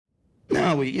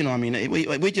No, we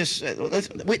just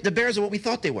the Bears are what we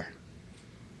thought they were.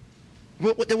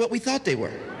 They're what we thought they were.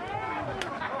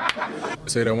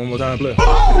 Say that one more time, play.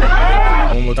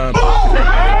 One more time.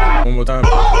 One more time.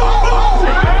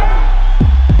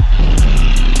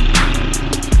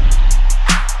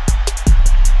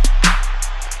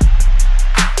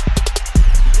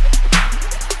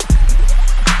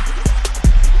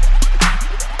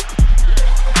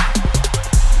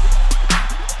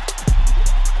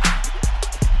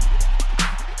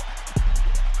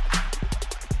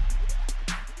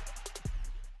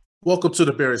 Welcome to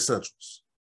the Bear Essentials.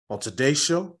 On today's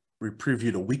show, we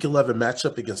preview the Week 11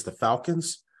 matchup against the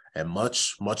Falcons and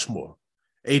much, much more.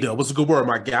 Ada, what's a good word,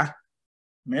 my guy?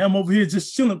 Man, I'm over here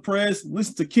just chilling, Prez.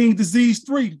 Listen to King Disease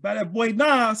 3 by that boy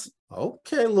Nas.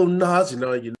 Okay, little Nas. You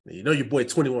know your boy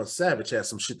 21 Savage has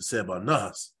some shit to say about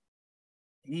Nas.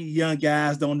 You young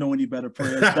guys don't know any better,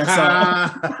 Prez. That's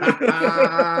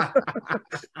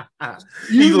all.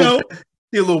 He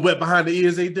a little wet behind the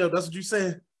ears, Ada. That's what you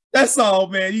saying? That's all,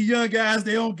 man. You young guys,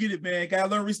 they don't get it, man. Gotta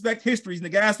learn to respect histories and the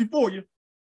guys before you.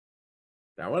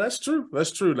 Now, well, that's true.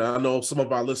 That's true. Now, I know some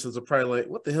of our listeners are probably like,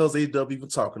 what the hell is AW even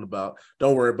talking about?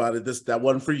 Don't worry about it. That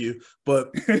wasn't for you.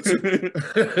 But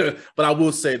but I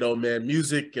will say, though, man,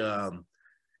 music,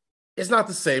 it's not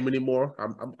the same anymore.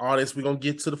 I'm honest. We're going to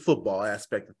get to the football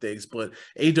aspect of things. But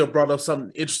AW brought up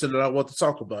something interesting that I want to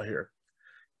talk about here.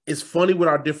 It's funny with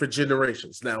our different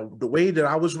generations. Now, the way that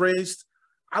I was raised,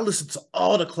 I listen to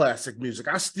all the classic music.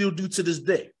 I still do to this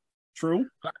day. True.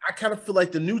 I kind of feel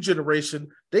like the new generation,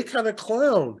 they kind of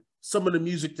clown some of the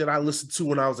music that I listened to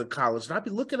when I was in college. And I'd be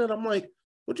looking at them like,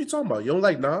 what you talking about? You don't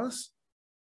like Nas?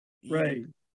 Right.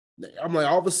 I'm like,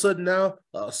 all of a sudden now,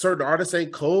 certain artists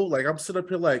ain't cold. Like, I'm sitting up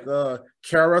here like,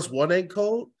 KRS-One ain't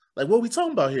cold. Like, what are we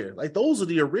talking about here? Like, those are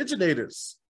the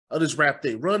originators of this rap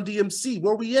thing. Run DMC,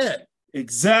 where we at?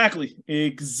 Exactly.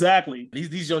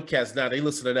 These young cats now, they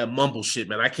listen to that mumble shit,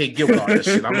 man. I can't get with all that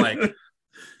shit. I'm like,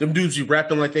 them dudes you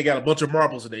rapping like they got a bunch of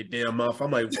marbles in their damn mouth.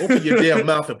 I'm like, open your damn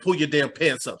mouth and pull your damn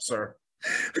pants up, sir.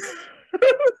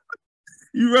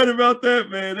 You right about that,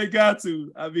 man. They got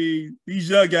to. I mean, these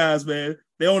young guys, man,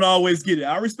 they don't always get it.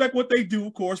 I respect what they do,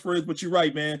 of course, but you're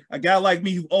right, man. A guy like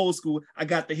me who's old school, I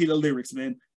got to hear the lyrics,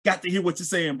 man. Got to hear what you're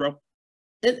saying, bro.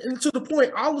 And to the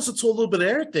point, I'll listen to a little bit of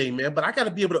everything, man, but I got to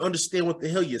be able to understand what the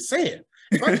hell you're saying.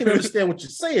 If I can't understand what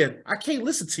you're saying, I can't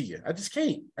listen to you. I just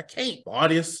can't. I can't.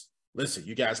 Audience, listen,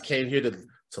 you guys came here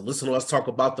to listen to us talk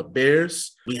about the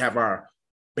Bears. We have our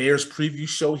Bears preview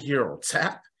show here on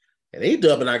tap. And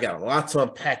A-Dub and I got a lot to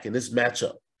unpack in this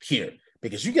matchup here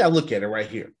because you got to look at it right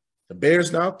here. The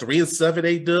Bears now 3-7,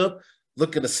 A-Dub,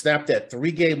 looking to snap that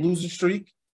 3-game losing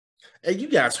streak. And you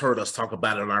guys heard us talk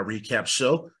about it on our recap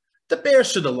show. The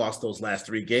Bears should have lost those last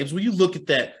 3 games. When you look at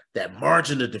that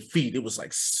margin of defeat, it was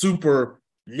like super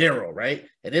narrow, right?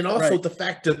 And then also the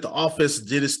fact that the offense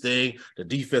did its thing, the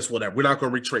defense, whatever. We're not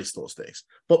going to retrace those things.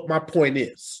 But my point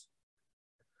is,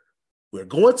 we're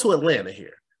going to Atlanta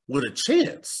here with a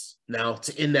chance now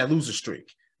to end that loser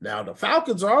streak. Now, the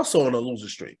Falcons are also on a loser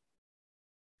streak.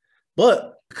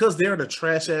 But because they're in a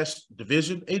trash-ass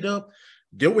division, A-Dub,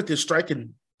 they're within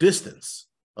striking distance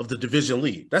of the division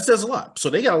lead. That says a lot. So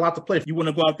they got a lot to play for. You want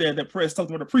to go out there, that press talked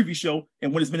about the preview show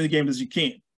and win as many games as you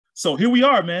can. So here we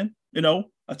are, man. You know,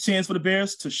 a chance for the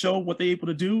Bears to show what they're able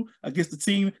to do against the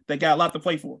team that got a lot to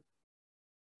play for.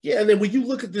 Yeah, and then when you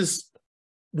look at these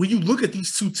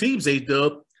 2 teams,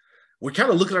 A-Dub, we're kind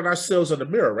of looking at ourselves in the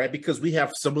mirror, right? Because we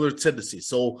have similar tendencies.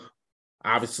 So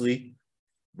obviously,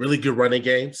 really good running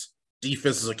games.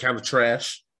 Defenses are kind of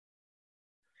trash.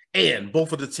 And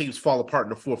both of the teams fall apart in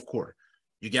the fourth quarter.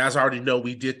 You guys already know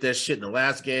we did that shit in the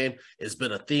last game. It's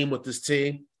been a theme with this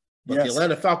team. But the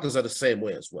Atlanta Falcons are the same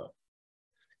way as well.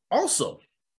 Also,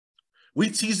 we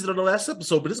teased it on the last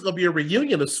episode, but it's going to be a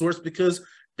reunion of sorts because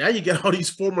now you got all these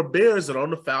former Bears that are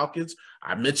on the Falcons.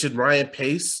 I mentioned Ryan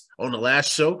Pace on the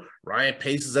last show. Ryan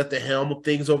Pace is at the helm of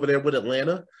things over there with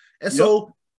Atlanta. And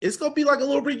so it's going to be like a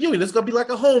little reunion. It's going to be like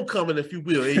a homecoming, if you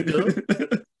will.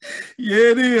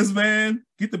 Yeah, it is, man.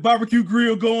 Get the barbecue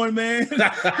grill going, man.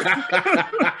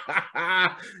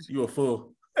 You a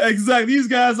fool. Exactly. These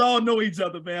guys all know each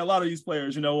other, man. A lot of these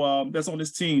players, that's on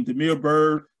this team. Damiere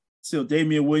Byrd, till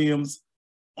Damian Williams,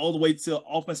 all the way to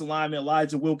offensive lineman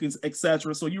Elijah Wilkins,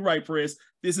 etc. So you're right, Press.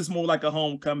 This is more like a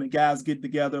homecoming. Guys get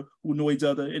together who know each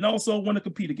other and also want to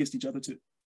compete against each other too.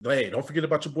 Hey, don't forget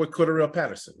about your boy Cordarrelle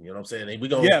Patterson. You know what I'm saying? We're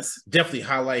going to definitely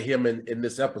highlight him in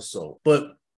this episode.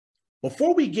 But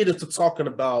before we get into talking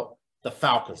about the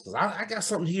Falcons, because I got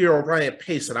something here on Ryan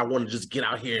Pace and I want to just get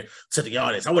out here to the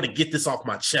audience. I want to get this off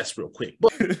my chest real quick.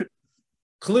 But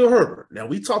Khalil Herbert. Now,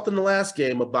 we talked in the last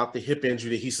game about the hip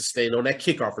injury that he sustained on that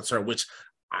kickoff return, which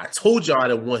I told y'all I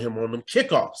didn't want him on them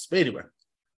kickoffs. But anyway,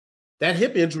 that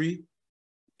hip injury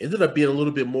ended up being a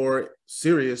little bit more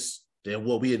serious than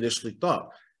what we initially thought.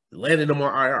 It landed him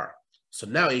on IR. So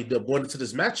now, going into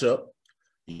this matchup,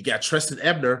 you got Trestan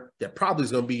Ebner that probably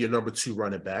is going to be your number 2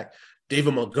 running back.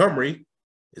 David Montgomery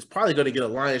is probably going to get a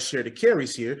lion's share of the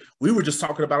carries here. We were just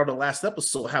talking about on the last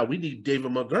episode how we need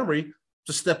David Montgomery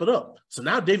to step it up. So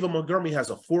now David Montgomery has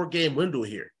a 4-game window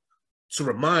here to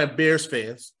remind Bears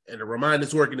fans and to remind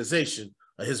this organization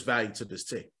of his value to this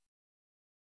team.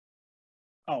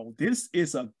 Oh, this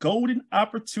is a golden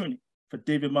opportunity for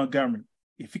David Montgomery.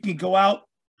 If he can go out,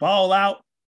 ball out,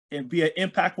 and be an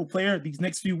impactful player these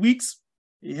next few weeks,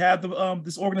 you have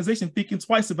this organization thinking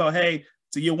twice about, hey,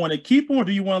 do you want to keep him or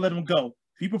do you want to let him go?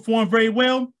 If he performed very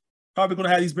well, probably going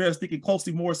to have these Bears thinking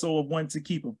closely more so of wanting to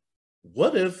keep him.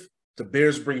 What if the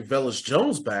Bears bring Velus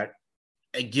Jones back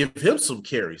and give him some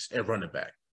carries and running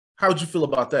back? How would you feel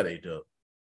about that, A-Dub?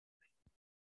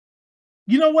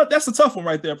 You know what? That's a tough one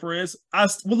right there, Perez. I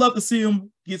would love to see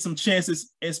him get some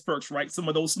chances and spurts, right? Some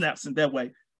of those snaps in that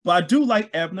way. But I do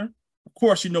like Ebner. Of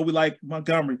course, we like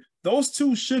Montgomery. Those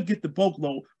two should get the bulk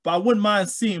load, but I wouldn't mind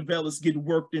seeing Velus get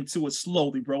worked into it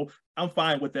slowly, bro. I'm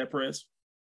fine with that, Perez.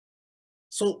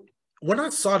 So when I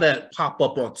saw that pop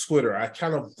up on Twitter, I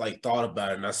kind of thought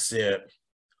about it and I said,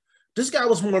 this guy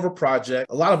was more of a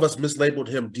project. A lot of us mislabeled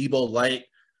him Debo Light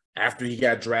after he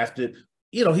got drafted.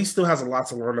 He still has a lot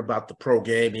to learn about the pro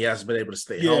game. He hasn't been able to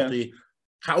stay healthy.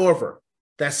 However,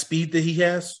 that speed that he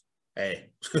has, hey,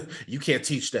 you can't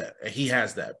teach that. And he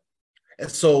has that. And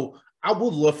so I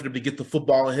would love for him to get the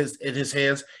football in his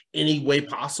hands any way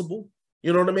possible.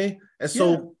 You know what I mean? And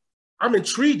so I'm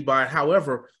intrigued by it.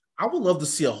 However, I would love to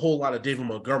see a whole lot of David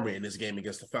Montgomery in this game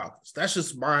against the Falcons. That's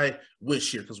just my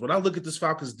wish here. Because when I look at this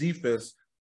Falcons defense,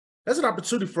 that's an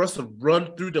opportunity for us to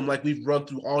run through them like we've run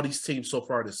through all these teams so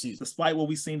far this season. Despite what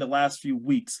we've seen the last few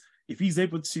weeks, if he's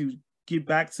able to get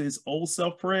back to his old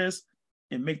self, Perez,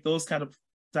 and make those kind of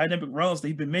dynamic runs that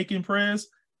he's been making, Perez,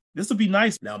 this would be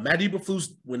nice. Now, Matt Eberflus,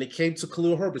 when it came to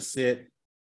Khalil Herbert, said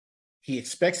he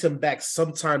expects him back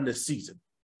sometime this season.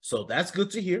 So that's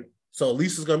good to hear. So at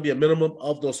least it's going to be a minimum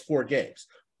of those 4 games.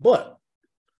 But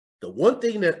the one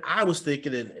thing that I was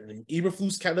thinking, and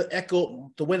Eberflus kind of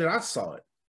echoed the way that I saw it,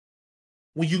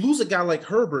 when you lose a guy like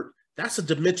Herbert, that's a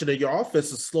dimension of your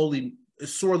offense is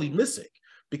sorely missing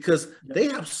because they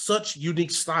have such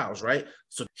unique styles, right?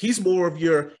 So he's more of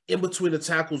your in-between the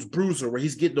tackles bruiser where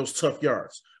he's getting those tough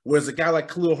yards. Whereas a guy like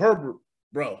Khalil Herbert,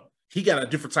 bro, he got a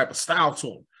different type of style to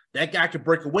him. That guy can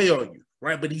break away on you,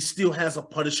 right? But he still has a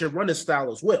punishing running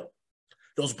style as well.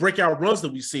 Those breakout runs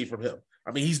that we see from him,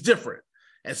 I mean, he's different.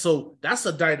 And so that's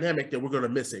a dynamic that we're going to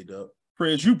miss, A-Dub.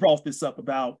 Perez, you brought this up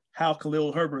about how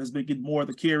Khalil Herbert has been getting more of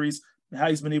the carries and how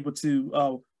he's been able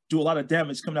to do a lot of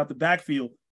damage coming out the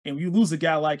backfield. And when you lose a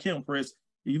guy like him, Perez,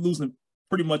 you're losing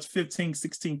pretty much 15,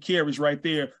 16 carries right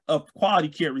there of quality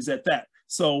carries at that.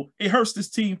 So it hurts this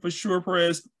team for sure,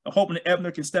 Perez. I'm hoping that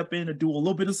Ebner can step in and do a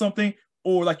little bit of something.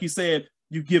 Or like you said,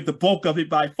 you give the bulk of it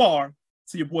by far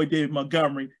to your boy David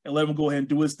Montgomery and let him go ahead and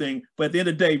do his thing. But at the end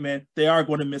of the day, man, they are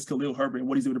going to miss Khalil Herbert and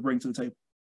what he's able to bring to the table.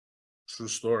 True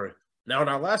story. Now, in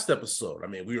our last episode, I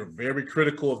mean, we were very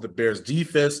critical of the Bears'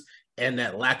 defense and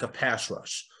that lack of pass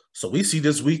rush. So we see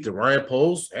this week that Ryan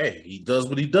Poles, hey, he does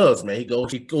what he does, man. He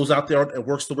goes out there and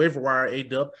works the waiver wire,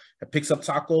 A-Dub, and picks up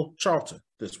Taco Charlton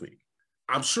this week.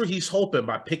 I'm sure he's hoping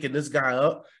by picking this guy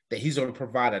up that he's going to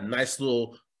provide a nice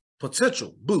little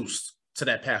potential boost to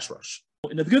that pass rush.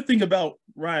 And the good thing about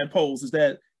Ryan Poles is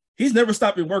that he's never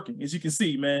stopped been working, as you can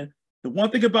see, man. The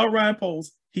one thing about Ryan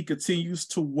Poles, he continues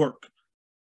to work.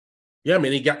 Yeah, I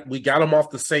mean, we got him off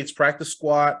the Saints practice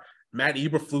squad. Matt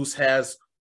Eberflus has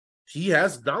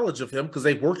knowledge of him because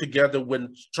they worked together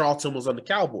when Charlton was on the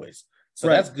Cowboys. So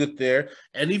That's good there.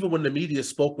 And even when the media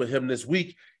spoke with him this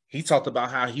week, he talked about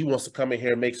how he wants to come in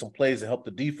here and make some plays and help the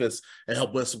defense and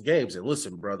help win some games. And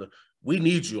listen, brother, we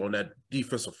need you on that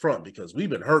defensive front because we've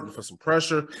been hurting for some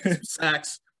pressure, some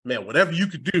sacks. Man, whatever you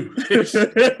could do.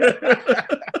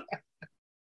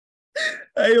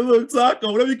 Hey, look,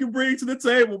 Taco, whatever you can bring to the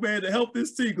table, man, to help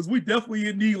this team, because we definitely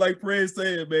in need, like Fred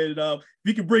said, man. If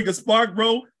you can bring a spark,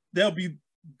 bro, that'll be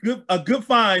a good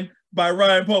find by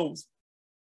Ryan Poles.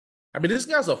 I mean, this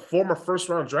guy's a former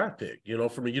first-round draft pick,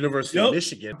 from the University of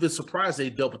Michigan. I've been surprised they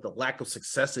dealt with the lack of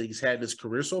success that he's had in his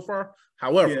career so far.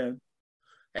 However,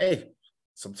 hey,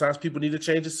 sometimes people need to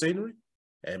change the scenery,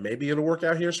 and maybe it'll work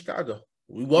out here in Chicago.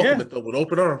 We welcome it, though, with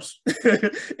open arms.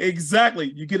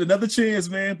 Exactly. You get another chance,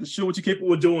 man, to show what you're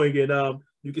capable of doing, and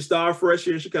you can start fresh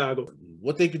here in Chicago.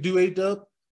 What they could do, A-Dub,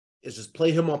 is just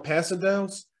play him on passing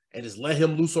downs and just let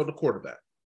him loose on the quarterback.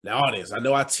 Now, audience, I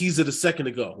know I teased it a second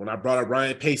ago when I brought up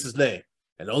Ryan Pace's name.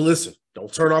 And don't listen.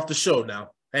 Don't turn off the show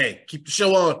now. Hey, keep the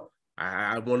show on.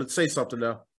 I wanted to say something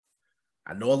now.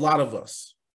 I know a lot of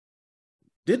us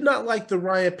did not like the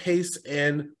Ryan Pace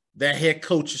and that head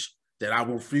coach that I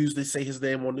will refuse to say his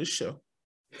name on this show.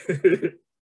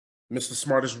 Mr.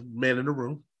 Smartest man in the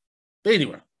room. But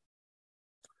anyway,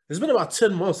 it's been about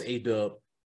 10 months, A-Dub,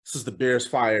 since the Bears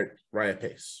fired Ryan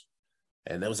Pace.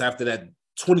 And that was after that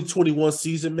 2021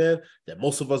 season, man, that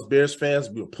most of us Bears fans,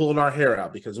 we were pulling our hair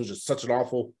out because it was just such an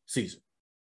awful season.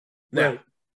 Now,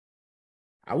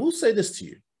 I will say this to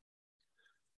you.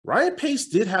 Ryan Pace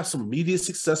did have some immediate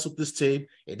success with this team.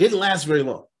 It didn't last very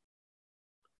long.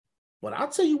 But I'll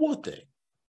tell you one thing.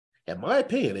 In my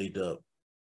opinion, A-Dub,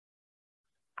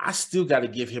 I still got to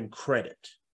give him credit.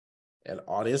 And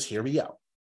audience, hear me out.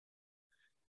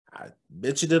 I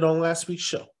mentioned it on last week's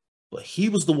show, but he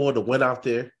was the one that went out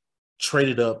there,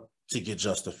 traded up to get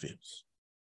Justin Fields.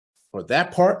 For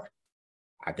that part,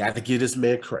 I got to give this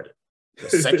man credit. The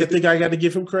second thing I got to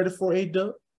give him credit for,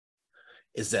 A-Dub,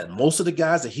 is that most of the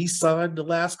guys that he signed the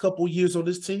last couple of years on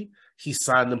this team, he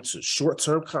signed them to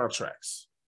short-term contracts.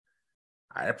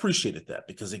 I appreciated that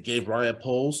because it gave Ryan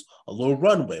Poles a little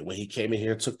runway when he came in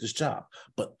here and took this job.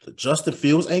 But the Justin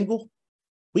Fields angle,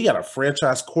 we got a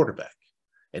franchise quarterback,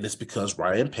 and it's because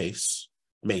Ryan Pace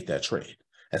made that trade.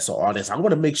 And so, audience, I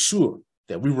want to make sure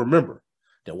that we remember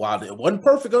that while it wasn't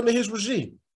perfect under his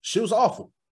regime, shit was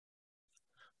awful.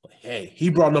 But hey, he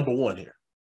brought number one here.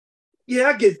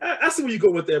 Yeah, I see where you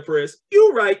go with that, Press.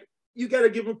 You're right. You got to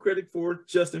give him credit for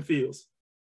Justin Fields.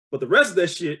 But the rest of that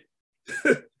shit,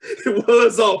 it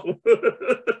was awful.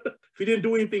 If he didn't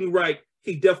do anything right,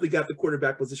 he definitely got the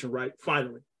quarterback position right,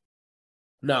 finally.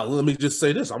 Now, let me just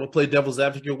say this. I'm going to play devil's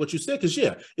advocate with what you said because,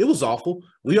 yeah, it was awful.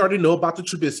 We already know about the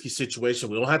Trubisky situation.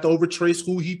 We don't have to overtrace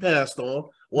who he passed on.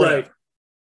 Whatever. Right.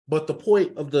 But the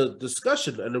point of the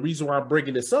discussion and the reason why I'm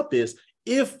bringing this up is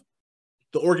if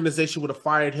the organization would have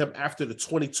fired him after the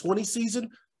 2020 season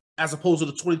as opposed to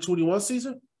the 2021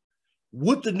 season,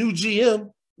 would the new GM,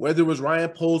 whether it was Ryan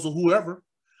Poles or whoever,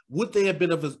 would they have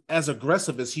been as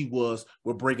aggressive as he was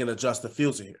with bringing a Justin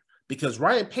Fields in here? Because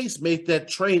Ryan Pace made that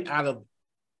trade out of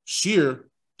sheer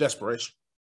desperation.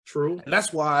 True. And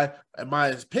that's why, in my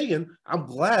opinion, I'm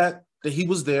glad that he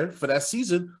was there for that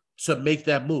season to make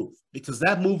that move. Because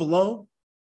that move alone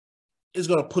is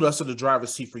going to put us in the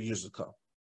driver's seat for years to come.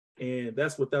 And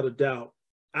that's without a doubt.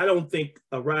 I don't think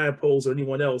Ryan Poles or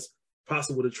anyone else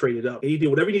possibly would have traded up. He did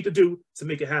whatever he needed to do to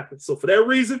make it happen. So for that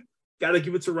reason, got to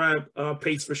give it to Ryan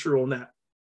Pace for sure on that.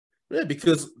 Yeah,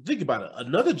 because think about it.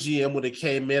 Another GM would have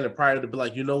came in and prior to be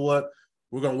like, you know what?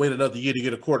 We're going to wait another year to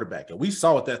get a quarterback. And we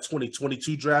saw what that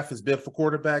 2022 draft has been for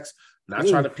quarterbacks. Not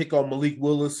trying to pick on Malik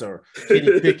Willis or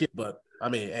Kenny Pickett, but, I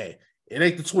mean, hey, it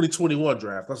ain't the 2021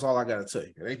 draft. That's all I got to tell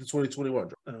you. It ain't the 2021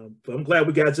 draft. But I'm glad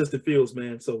we got Justin Fields,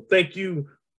 man. So thank you,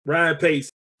 Ryan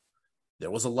Pace. There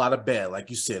was a lot of bad, like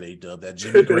you said, A-Dub. That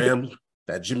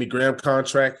Jimmy Graham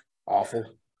contract, awful,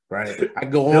 right? I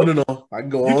can go on and on. I can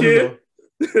go on and on.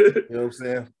 You know what I'm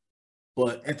saying?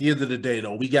 But at the end of the day,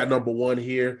 though, we got number one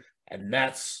here, and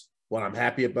that's what I'm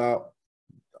happy about.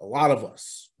 A lot of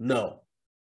us know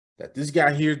that this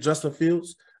guy here, Justin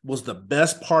Fields, was the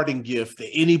best parting gift that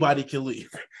anybody can leave.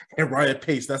 And Ryan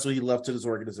Pace, that's what he left to this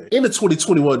organization. In the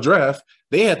 2021 draft,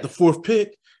 they had the fourth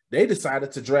pick. They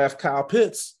decided to draft Kyle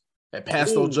Pitts and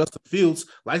passed on Justin Fields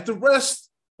like the rest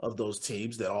of those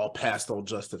teams that all passed on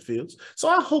Justin Fields. So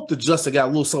I hope that Justin got a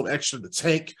little something extra in the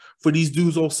tank for these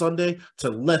dudes on Sunday to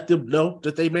let them know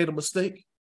that they made a mistake.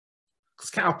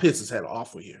 Because Kyle Pitts has had an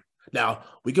awful year. Now,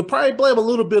 we could probably blame a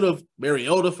little bit of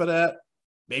Mariota for that,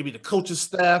 maybe the coaching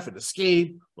staff and the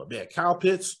scheme. But, man, Kyle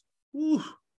Pitts, good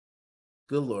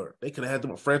Lord. They could have had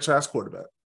them a franchise quarterback.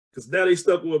 Because now they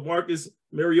stuck with Marcus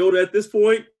Mariota at this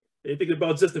point. They're thinking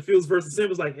about Justin Fields versus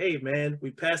him. It's like, hey, man, we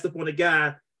passed up on a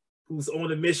guy who's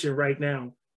on a mission right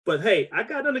now. But, hey, I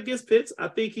got nothing against Pitts. I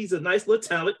think he's a nice little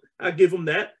talent. I give him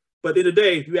that. But at the end of the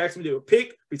day, if you ask me to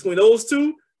pick between those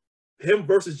two, him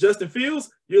versus Justin Fields,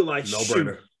 you're like,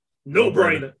 no-brainer.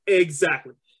 No-brainer.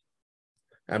 Exactly.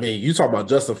 I mean, you talk about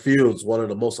Justin Fields, one of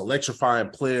the most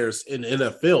electrifying players in the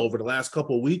NFL over the last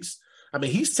couple of weeks. I mean,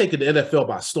 he's taken the NFL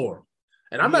by storm.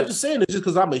 And I'm not just saying it just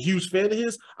because I'm a huge fan of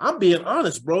his. I'm being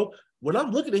honest, bro. When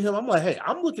I'm looking at him, I'm like, hey,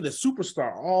 I'm looking at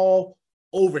superstar all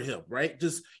over him, right?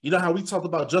 Just, you know how we talk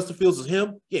about Justin Fields as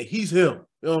him? Yeah, he's him.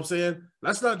 You know what I'm saying?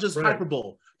 That's not just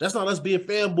hyperbole. That's not us being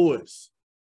fanboys.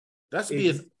 That's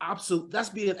being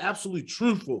absolutely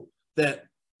truthful that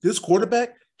this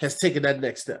quarterback has taken that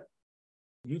next step.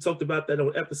 You talked about that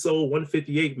on episode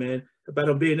 158, man, about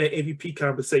him being in that MVP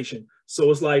conversation. So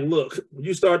it's like, look, when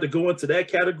you start to go into that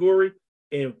category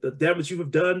and the damage you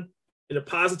have done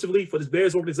positively for this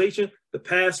Bears organization the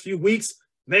past few weeks,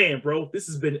 man, bro, this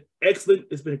has been excellent.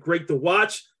 It's been great to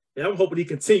watch. And I'm hoping he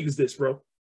continues this, bro.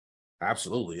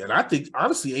 Absolutely. And I think,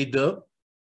 honestly, A-Dub,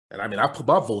 and I mean, I put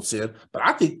my votes in, but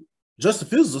I think Justin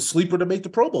Fields is a sleeper to make the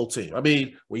Pro Bowl team. I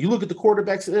mean, when you look at the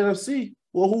quarterbacks in the NFC,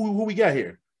 well, who we got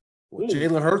here? Well,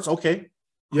 Jalen Hurts, okay.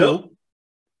 Cool. Yep.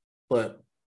 But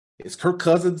is Kirk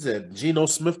Cousins and Geno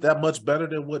Smith that much better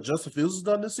than what Justin Fields has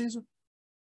done this season?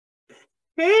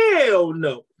 Hell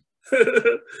no.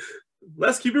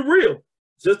 Let's keep it real.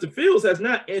 Justin Fields has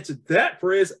not answered that,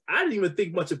 Perez. I didn't even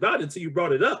think much about it until you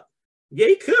brought it up. Yeah,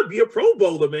 he could be a Pro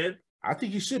Bowler, man. I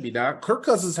think he should be. Now, Kirk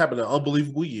Cousins is having an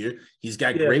unbelievable year. He's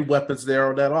got great weapons there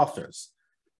on that offense.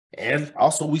 And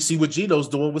also, we see what Geno's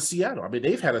doing with Seattle. I mean,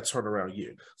 they've had a turnaround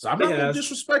year. So I'm not going to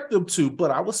disrespect them too,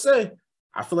 but I would say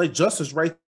I feel like Justin's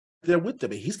right there with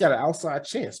them. And he's got an outside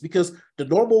chance because the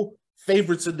normal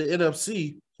favorites in the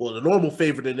NFC, well, the normal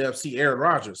favorite in the NFC, Aaron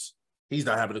Rodgers, he's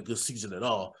not having a good season at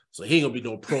all. So he ain't going to be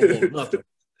no Pro Bowl or nothing.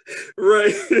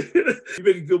 Right. You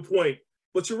make a good point.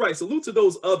 But you're right. Salute to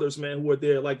those others, man, who are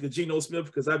there, like the Geno Smith,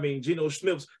 because, I mean, Geno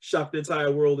Smith shocked the entire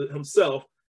world himself,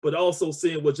 but also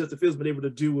seeing what Justin Fields been able to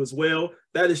do as well,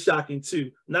 that is shocking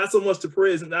too. Not so much to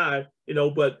Perez and I,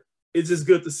 but it's just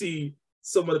good to see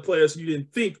some of the players you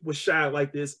didn't think would shine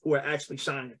like this who are actually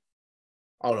shining.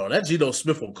 Oh, no, that Geno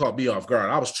Smith one caught me off guard.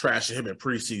 I was trashing him in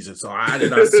preseason, so I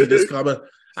did not see this coming.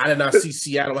 I did not see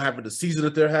Seattle having the season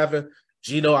that they're having.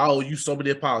 Geno, I owe you so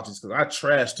many apologies because I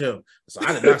trashed him. So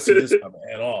I did not see this coming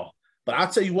at all. But I'll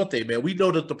tell you one thing, man. We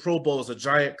know that the Pro Bowl is a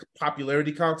giant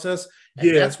popularity contest.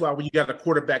 And that's why when you got a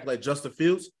quarterback like Justin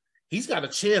Fields, he's got a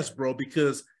chance, bro,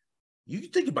 because you can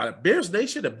think about it. Bears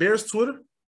Nation and Bears Twitter,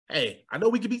 hey, I know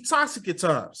we can be toxic at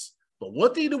times. But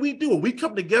one thing that we do when we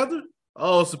come together,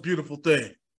 oh, it's a beautiful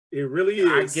thing. It really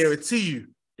is. I guarantee you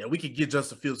that we can get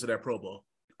Justin Fields to that Pro Bowl.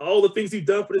 All the things he's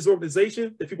done for this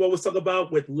organization that people always talk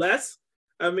about with less,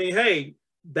 I mean, hey,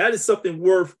 that is something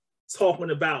worth talking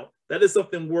about. That is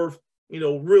something worth,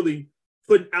 really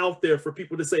putting out there for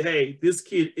people to say, hey, this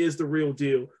kid is the real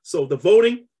deal. So the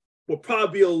voting will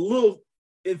probably be a little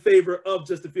in favor of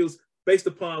Justin Fields based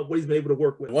upon what he's been able to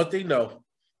work with. One thing, though,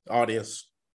 audience,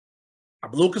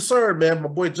 I'm a little concerned, man. My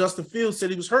boy Justin Fields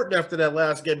said he was hurting after that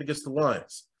last game against the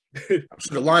Lions. I'm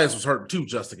sure the Lions was hurting too,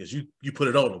 Justin, because you put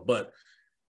it on him. But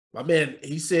my man,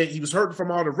 he said he was hurting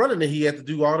from all the running that he had to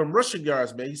do, all them rushing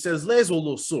yards, man. He said his legs were a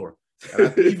little sore. And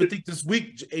I even think this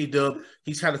week, A-Dub,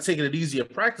 he's kind of taking it easy in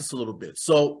practice a little bit.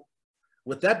 So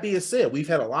with that being said, we've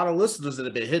had a lot of listeners that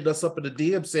have been hitting us up in the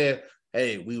DM saying,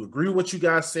 hey, we agree with what you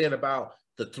guys saying about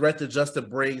the threat that Justin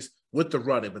brings with the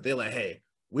running, but they're like, hey,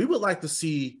 we would like to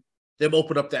see them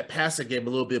open up that passing game a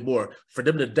little bit more, for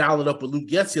them to dial it up with Luke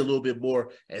Getsy a little bit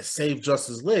more and save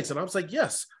Justin's legs. And I was like,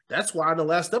 yes, that's why in the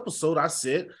last episode I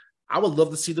said I would love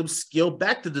to see them scale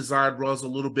back the design runs a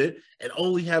little bit and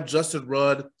only have Justin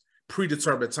run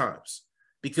predetermined times,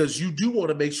 because you do want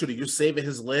to make sure that you're saving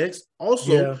his legs.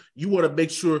 Also, you want to make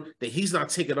sure that he's not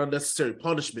taking unnecessary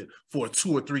punishment for a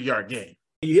 2 or 3 yard gain.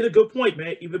 You hit a good point,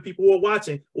 man. Even people who are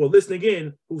watching or listening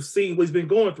in who've seen what he's been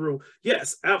going through.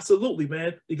 Yes, absolutely,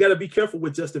 man. You got to be careful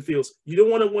with Justin Fields. You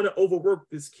don't want to overwork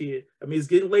this kid. I mean, it's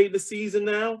getting late in the season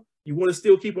now. You want to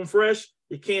still keep him fresh.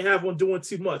 You can't have him doing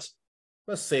too much.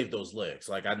 Let's save those legs.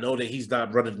 Like, I know that he's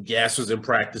not running gassers in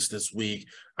practice this week.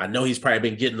 I know he's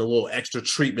probably been getting a little extra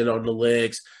treatment on the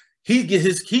legs. He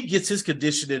gets his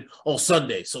conditioning on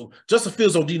Sunday. So Justin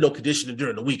Fields don't need no conditioning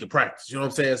during the week of practice. You know what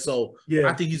I'm saying? So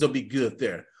I think he's going to be good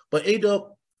there. But A-Dub,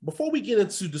 before we get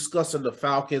into discussing the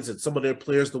Falcons and some of their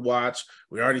players to watch,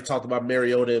 we already talked about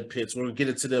Mariota and Pitts. We're going to get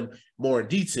into them more in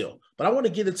detail. But I want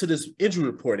to get into this injury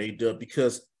report, A-Dub,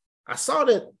 because I saw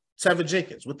that Tevin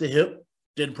Jenkins with the hip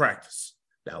didn't practice.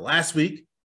 Now, last week,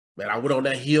 man, I went on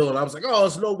that heel and I was like, oh,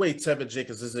 there's no way Tevin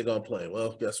Jenkins isn't going to play.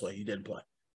 Well, guess what? He didn't play.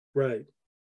 Right.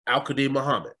 Al-Qadim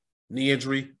Muhammad, knee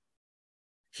injury,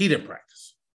 he didn't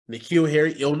practice. N'Keal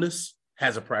Harry, illness,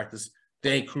 hasn't practiced.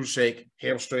 Dane Cruikshank,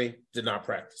 hamstring, did not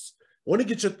practice. I want to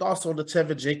get your thoughts on the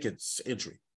Tevin Jenkins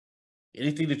injury.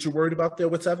 Anything that you're worried about there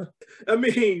with Tevin? I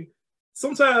mean,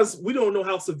 sometimes we don't know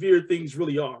how severe things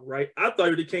really are, right? I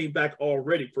thought he came back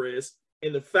already, Perez.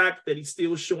 And the fact that he's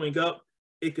still showing up,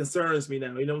 it concerns me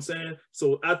now. You know what I'm saying?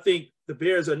 So I think the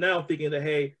Bears are now thinking that,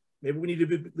 hey, maybe we need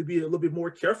to be a little bit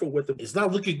more careful with him. It's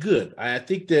not looking good. I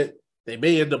think that they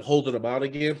may end up holding him out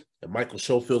again, and Michael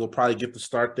Schofield will probably get the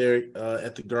start there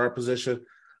at the guard position.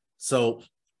 So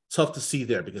tough to see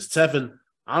there, because Tevin,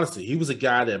 honestly, he was a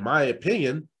guy that, in my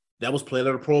opinion, that was playing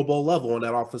at a Pro Bowl level on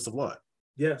that offensive line.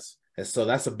 Yes. And so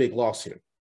that's a big loss here.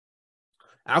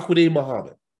 Al-Quadin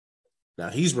Muhammad. Now,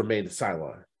 he's remained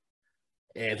sidelined.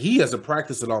 And he hasn't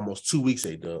practiced in almost 2 weeks,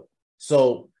 A-Dub.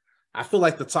 So I feel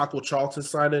like the Taco Charlton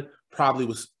signing probably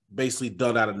was basically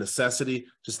done out of necessity,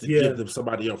 just to give them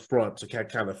somebody up front to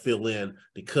kind of fill in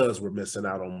because we're missing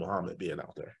out on Muhammad being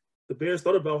out there. The Bears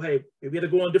thought about, hey, maybe we had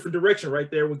to go in a different direction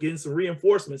right there. We're getting some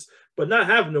reinforcements, but not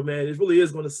having them, man, it really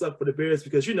is going to suck for the Bears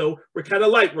because, we're kind of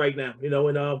light right now,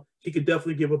 and he could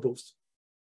definitely give a boost.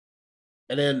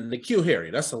 And then N'Keal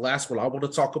Harry, that's the last one I want to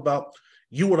talk about.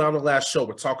 You and I on the last show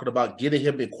were talking about getting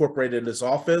him incorporated in this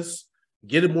offense,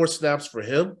 getting more snaps for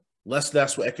him, less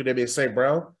snaps for Equanimeous St.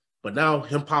 Brown. But now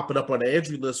him popping up on the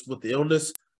injury list with the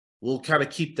illness, we'll kind of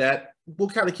keep that. We'll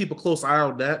kind of keep a close eye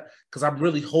on that because I'm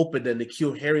really hoping that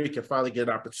N'Keal Harry can finally get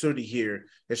an opportunity here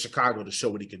in Chicago to show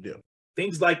what he can do.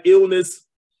 Things like illness,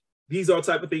 these are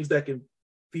type of things that can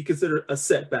be considered a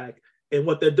setback. And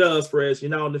what that does, Perez,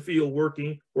 you're not on the field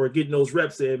working or getting those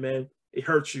reps in, man. It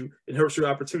hurts you. It hurts your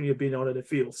opportunity of being out in the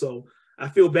field. So I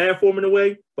feel bad for him in a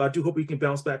way, but I do hope he can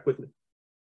bounce back quickly.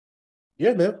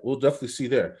 Yeah, man, we'll definitely see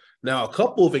there. Now, a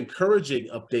couple of encouraging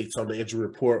updates on the injury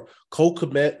report. Cole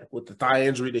Kmet with the thigh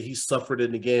injury that he suffered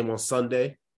in the game on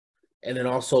Sunday, and then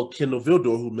also Kendall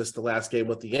Vildor, who missed the last game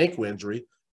with the ankle injury.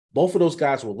 Both of those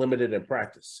guys were limited in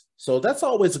practice. So that's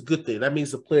always a good thing. That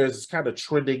means the players is kind of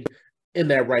trending in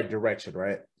that right direction,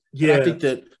 right? Yeah. And I think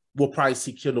that we'll probably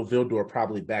see Kendall Vildor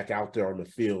probably back out there on the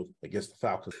field against the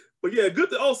Falcons. But, yeah,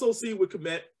 good to also see with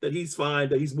Kmet that he's fine,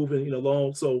 that he's moving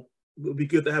along. So it'll be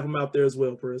good to have him out there as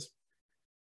well, Perez.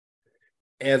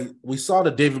 And we saw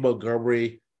that David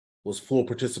Montgomery was full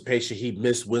participation. He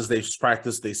missed Wednesday's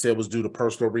practice. They said it was due to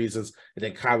personal reasons. And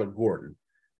then Kyler Gordon,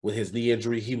 with his knee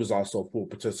injury, he was also a full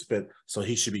participant. So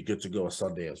he should be good to go on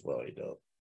Sunday as well,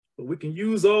 But we can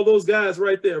use all those guys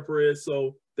right there, Perez.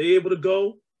 So they're able to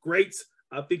go. Great.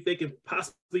 I think they can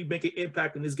possibly make an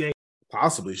impact in this game.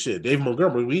 Possibly, shit. David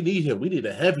Montgomery, we need him. We need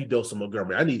a heavy dose of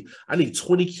Montgomery. I need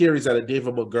 20 carries out of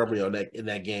David Montgomery in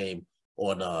that game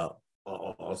on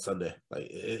Sunday. Like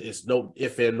it's no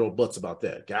ifs and no buts about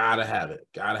that. Gotta have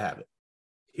it.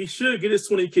 He should get his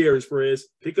 20 carries, Perez.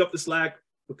 Pick up the slack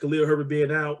with Khalil Herbert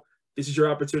being out. This is your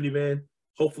opportunity, man.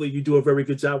 Hopefully you do a very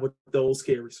good job with those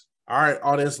carries. All right,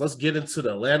 audience, let's get into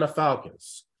the Atlanta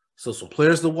Falcons. So some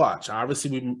players to watch.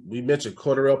 Obviously, we mentioned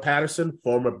Cordarrelle Patterson,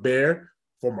 former Bear,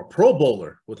 former Pro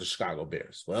Bowler with the Chicago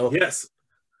Bears. Well, yes,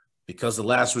 because the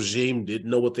last regime didn't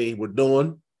know what they were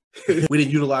doing, we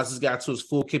didn't utilize this guy to his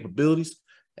full capabilities.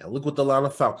 And look what the Atlanta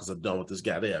Falcons have done with this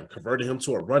guy. They have converted him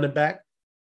to a running back,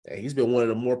 and he's been one of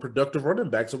the more productive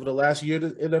running backs over the last year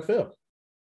in the NFL.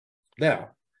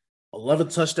 Now, 11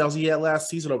 touchdowns he had last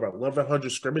season, over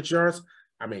 1,100 scrimmage yards.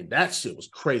 I mean, that shit was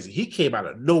crazy. He came out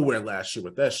of nowhere last year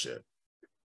with that shit.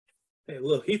 Hey,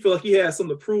 look, he felt like he had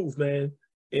something to prove, man.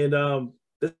 And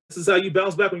this is how you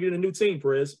bounce back when you're in a new team,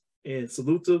 Perez. And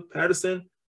salute to Patterson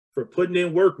for putting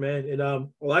in work, man. And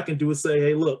all I can do is say,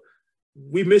 hey, look,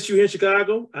 we miss you here in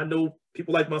Chicago. I know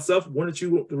people like myself wanted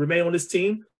you to remain on this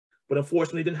team, but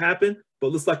unfortunately it didn't happen. But it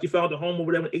looks like you found a home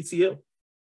over there with ATL.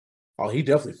 Oh, he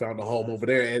definitely found a home over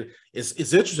there. And it's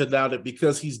interesting now that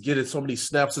because he's getting so many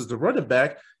snaps as the running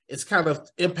back, it's kind of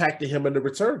impacted him in the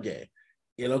return game.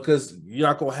 Because you're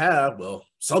not going to have, well,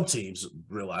 some teams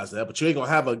realize that, but you ain't going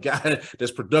to have a guy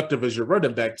that's productive as your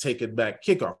running back taking back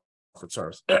kickoff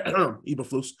returns.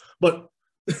 Eberflus. But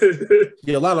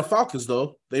a lot of Falcons,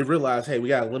 though, they realize, hey, we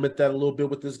got to limit that a little bit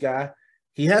with this guy.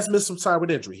 He has missed some time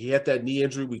with injury. He had that knee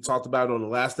injury. We talked about it on the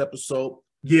last episode.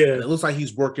 Yeah. And it looks like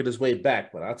he's working his way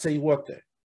back. But I'll tell you what, this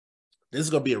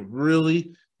is going to be a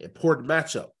really important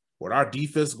matchup with our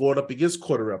defense going up against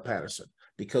Cordarrelle Patterson.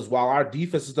 Because while our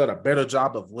defense has done a better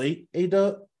job of late,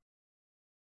 A-Dub,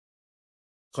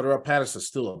 Cordarrelle Patterson's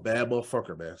still a bad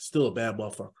motherfucker, man. Still a bad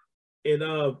motherfucker.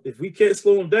 And if we can't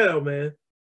slow him down, man,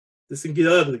 this can get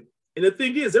ugly. And the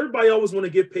thing is, everybody always want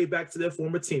to give payback to their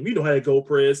former team. You know how to go,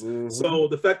 Perez. Mm-hmm. So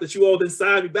the fact that you all didn't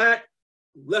sign me back,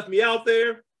 left me out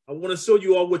there, I want to show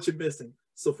you all what you're missing.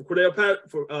 So for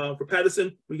for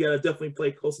Patterson, we got to definitely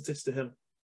pay close attention to him.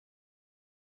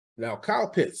 Now, Kyle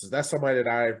Pitts, that's somebody that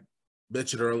I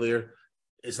mentioned earlier.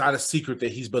 It's not a secret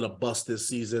that he's been a bust this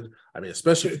season. I mean,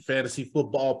 especially for fantasy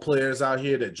football players out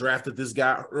here that drafted this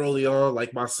guy early on,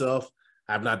 like myself.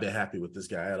 I've not been happy with this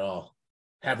guy at all.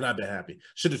 Have not been happy.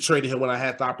 Should have traded him when I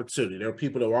had the opportunity. There were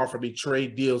people that were offering me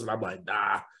trade deals, and I'm like,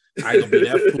 nah, I ain't gonna be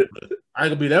that fool. I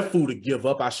ain't gonna be that fool to give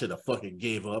up. I should have fucking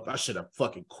gave up. I should have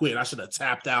fucking quit. I should have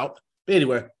tapped out. But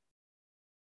anyway,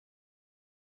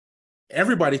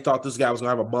 everybody thought this guy was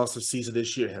gonna have a monster season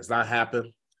this year. It has not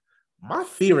happened. My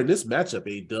fear in this matchup,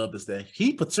 A-Dub, is that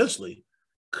he potentially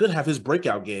could have his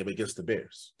breakout game against the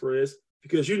Bears. Perez,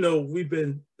 because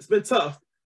it's been tough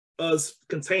us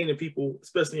containing people,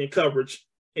 especially in coverage,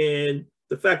 and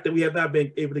the fact that we have not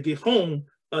been able to get home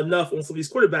enough on some of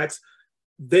these quarterbacks,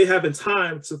 they haven't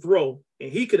time to throw,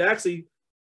 and he could actually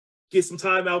get some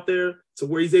time out there to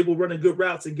where he's able to run good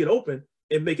routes and get open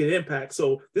and make an impact.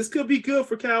 So this could be good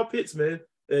for Kyle Pitts, man.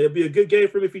 It'll be a good game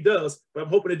for him if he does, but I'm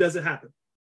hoping it doesn't happen.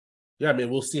 Yeah, I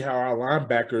mean, we'll see how our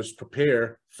linebackers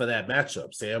prepare for that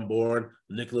matchup. Sanborn,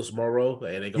 Nicholas Morrow,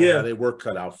 and they're going to have their work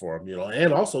cut out for him, you know.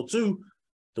 And also, too,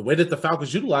 the way that the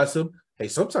Falcons utilize him, hey,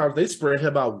 sometimes they spread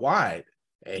him out wide,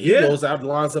 and he goes out and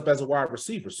lines up as a wide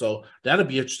receiver. So that'll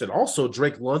be interesting. Also,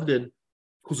 Drake London,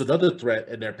 who's another threat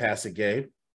in their passing game.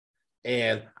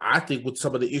 And I think with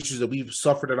some of the issues that we've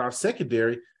suffered in our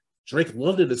secondary, Drake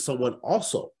London is someone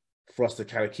also for us to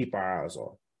kind of keep our eyes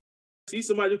on. See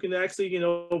somebody who can actually,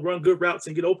 run good routes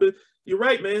and get open. You're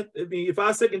right, man. I mean, if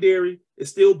our secondary is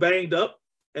still banged up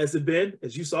as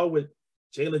you saw with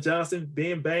Jalen Johnson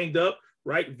being banged up,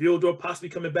 right? Vildor possibly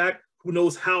coming back. Who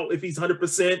knows if he's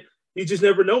 100%. You just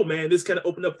never know, man. This kind of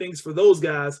opened up things for those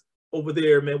guys over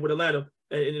there, man, with Atlanta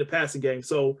and in the passing game.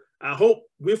 So I hope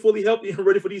we're fully healthy and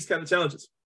ready for these kind of challenges.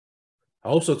 I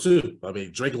hope so, too. I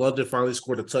mean, Drake London finally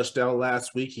scored a touchdown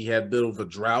last week. He had a bit of a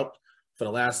drought for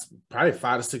the last probably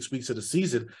 5 to 6 weeks of the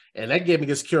season. And that game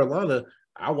against Carolina,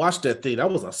 I watched that thing.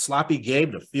 That was a sloppy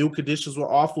game. The field conditions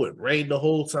were awful. It rained the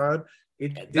whole time.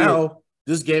 Now,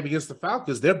 this game against the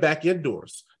Falcons, they're back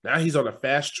indoors. Now he's on a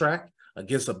fast track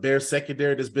against a Bears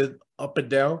secondary that's been up and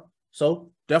down.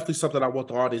 So definitely something I want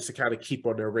the audience to kind of keep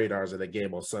on their radars in that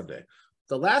game on Sunday.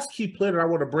 The last key player that I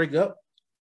want to bring up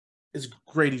is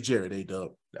Grady Jarrett,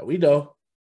 A-Dub. Now, we know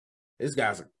this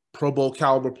guy's a Pro Bowl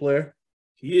caliber player.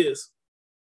 He is.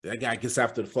 That guy gets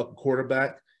after the fucking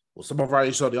quarterback. Well, some of our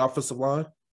issues on the offensive line,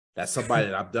 that's somebody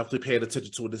that I'm definitely paying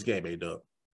attention to in this game, A-Dub.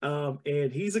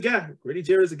 And he's a guy. Grady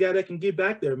Jarrett's a guy that can get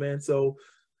back there, man. So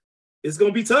it's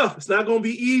going to be tough. It's not going to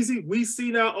be easy. We've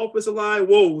seen our offensive line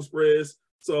woes, Brez.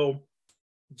 So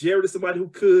Jarrett is somebody who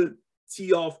could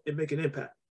tee off and make an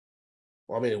impact.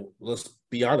 Well, I mean, let's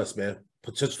be honest, man.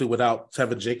 Potentially without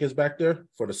Tevin Jenkins back there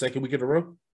for the second week in a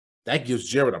row, that gives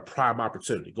Jarrett a prime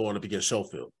opportunity going up against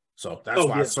Schofield. So that's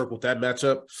why I circled that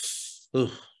matchup.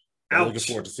 I'm looking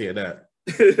forward to seeing that.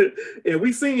 And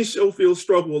we've seen Schofield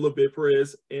struggle a little bit,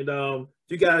 Perez. And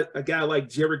you got a guy like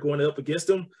Jarrett going up against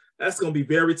him, that's going to be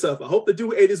very tough. I hope the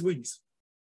dude ate his Wheaties.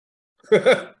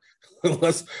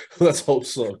 let's hope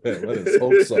so, man. Let's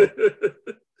hope so.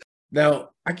 Now,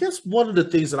 I guess one of the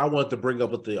things that I wanted to bring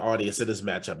up with the audience in this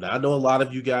matchup, now I know a lot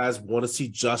of you guys want to see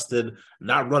Justin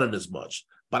not running as much,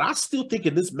 but I still think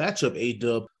in this matchup,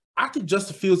 A-Dub, I think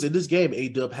Justin Fields in this game,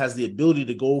 A-Dub, has the ability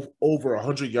to go over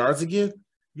 100 yards again,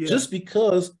 just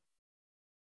because,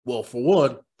 well, for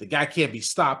one, the guy can't be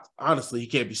stopped. Honestly, he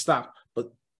can't be stopped.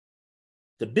 But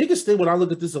the biggest thing when I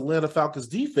look at this Atlanta Falcons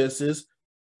defense is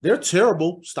they're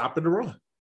terrible stopping the run.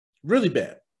 Really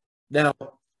bad. Now,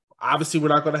 obviously, we're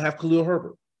not going to have Khalil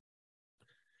Herbert.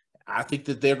 I think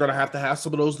that they're going to have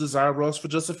some of those design runs for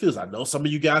Justin Fields. I know some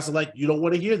of you guys are like, you don't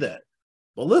want to hear that.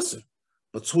 But listen,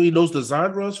 between those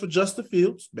design runs for Justin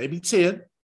Fields, maybe 10,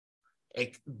 and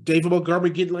David Montgomery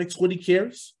getting like 20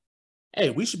 carries, hey,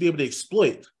 we should be able to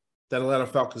exploit that Atlanta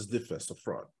Falcons defensive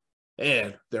front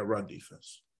and their run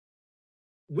defense.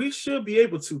 We should be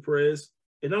able to, Perez.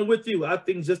 And I'm with you. I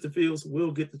think Justin Fields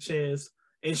will get the chance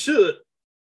and should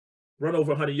run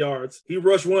over 100 yards. He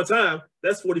rushed one time.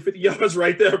 That's 40, 50 yards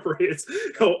right there, Perez,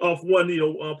 off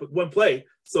one play.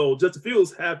 So Justin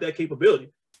Fields have that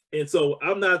capability. And so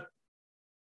I'm not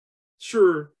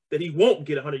sure that he won't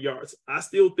get 100 yards. I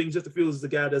still think Justin Fields is the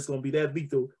guy that's going to be that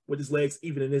lethal with his legs,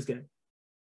 even in this game.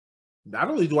 Not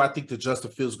only do I think that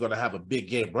Justin Fields is going to have a big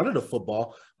game running the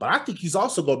football, but I think he's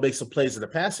also going to make some plays in the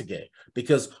passing game,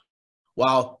 because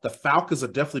while the Falcons are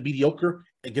definitely mediocre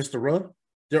against the run,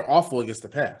 they're awful against the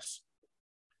pass.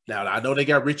 Now, I know they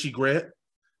got Richie Grant,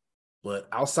 but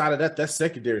outside of that, that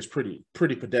secondary is pretty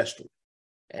pedestrian.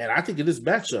 And I think in this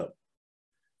matchup,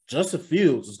 Justin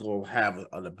Fields is going to have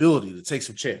an ability to take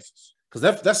some chances, because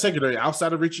that secondary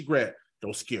outside of Richie Grant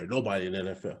don't scare nobody in the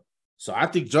NFL. So I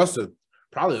think Justin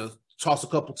probably will toss a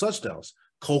couple touchdowns.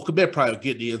 Cole Kmet probably will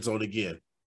get in the end zone again.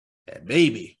 And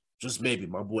maybe, just maybe,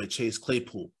 my boy Chase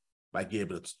Claypool might be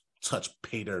able to touch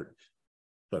pay dirt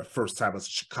for the first time as a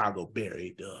Chicago Bear,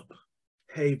 A-Dub.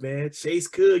 Hey, man, Chase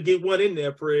could get one in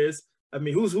there, Perez. I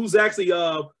mean, who's actually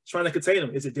trying to contain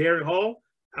him? Is it Darren Hall?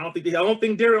 I don't think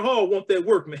Darren Hall want that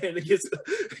work, man, against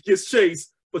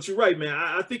Chase. But you're right, man.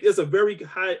 I think there's a very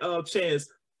high chance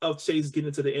of Chase getting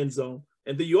into the end zone.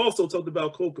 And then you also talked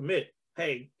about Cole Kmet.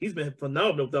 Hey, he's been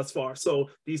phenomenal thus far. So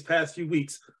these past few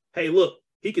weeks, hey, look,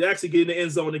 he can actually get in the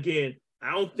end zone again.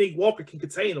 I don't think Walker can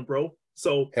contain him, bro.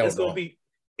 So it's going to be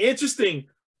interesting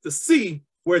to see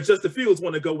where Justin Fields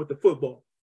want to go with the football.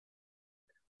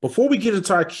 Before we get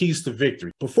into our keys to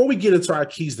victory,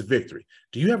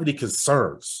 do you have any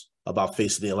concerns about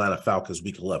facing the Atlanta Falcons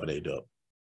week 11, A-Dub?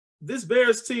 This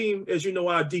Bears team, as you know,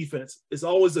 our defense is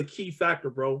always a key factor,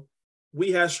 bro.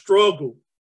 We have struggled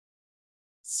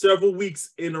several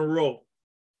weeks in a row.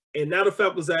 And now the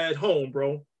Falcons are at home,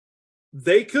 bro.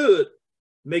 They could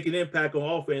make an impact on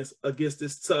offense against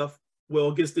this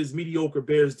against this mediocre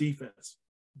Bears defense.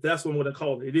 That's what I'm going to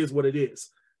call it. It is what it is.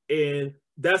 And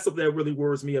that's something that really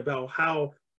worries me about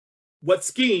what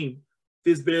scheme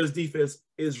this Bears defense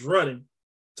is running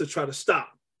to try to stop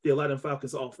the Atlanta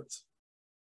Falcons offense.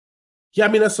 Yeah, I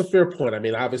mean, that's a fair point. I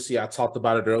mean, obviously, I talked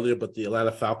about it earlier, but the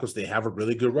Atlanta Falcons, they have a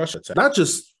really good rush attack. Not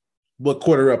just what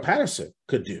Cordarrelle Patterson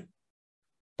could do,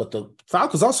 but the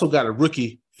Falcons also got a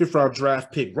rookie fifth-round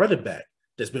draft pick running back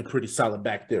that's been pretty solid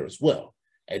back there as well.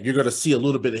 And you're going to see a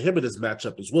little bit of him in this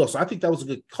matchup as well. So I think that was a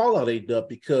good call-out, A-Dub,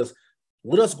 because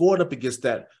with us going up against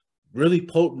that really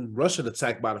potent rushing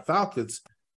attack by the Falcons,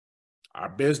 our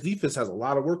Bears defense has a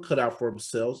lot of work cut out for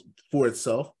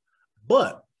itself.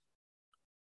 But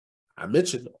I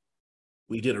mentioned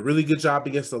we did a really good job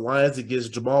against the Lions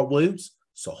against Jamal Williams.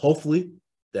 So hopefully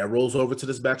that rolls over to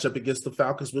this matchup against the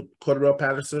Falcons with Cordarrelle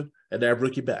Patterson and that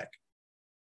rookie back.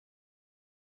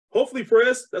 Hopefully,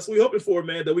 Press, that's what we're hoping for,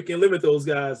 man, that we can limit those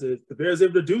guys. If the Bears are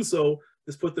able to do so,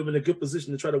 just put them in a good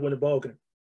position to try to win a ball game.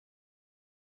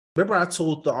 Remember, I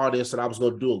told the audience that I was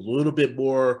going to do a little bit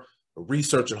more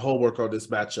research and homework on this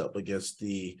matchup against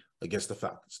the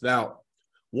Falcons. Now,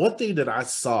 one thing that I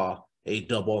saw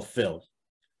A-Dub on film,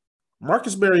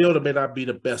 Marcus Mariota may not be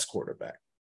the best quarterback,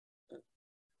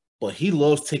 but he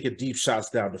loves taking deep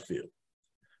shots down the field.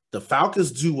 The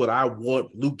Falcons do what I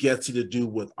want Luke Getsy to do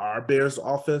with our Bears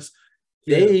offense.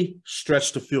 They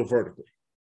stretch the field vertically.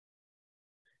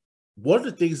 One of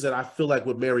the things that I feel like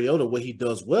with Mariota, what he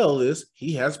does well is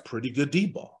he has pretty good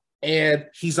deep ball. And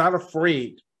he's not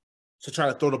afraid to try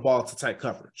to throw the ball into tight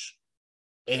coverage.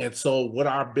 And so with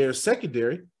our Bears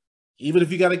secondary, even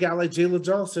if you got a guy like Jalen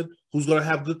Johnson who's going to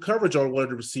have good coverage on one of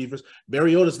the receivers,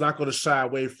 Mariota's not going to shy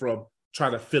away from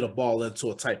trying to fit a ball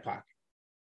into a tight pocket.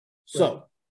 So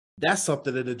that's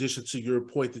something, in addition to your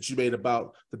point that you made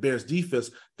about the Bears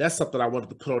defense, that's something I wanted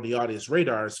to put on the audience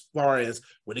radar as far as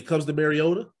when it comes to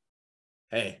Mariota.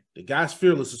 Hey, the guy's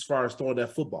fearless as far as throwing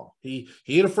that football. He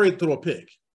ain't afraid to throw a pick.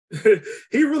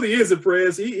 He really isn't,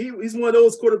 Prez. He's one of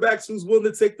those quarterbacks who's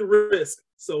willing to take the risk.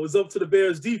 So it's up to the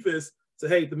Bears defense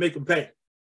to make him pay.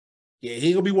 Yeah, he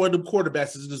ain't gonna be one of them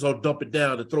quarterbacks that's just gonna dump it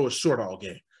down and throw it short all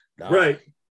game. Nah, right.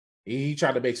 He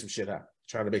trying to make some shit happen.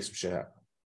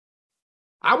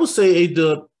 I would say,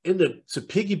 to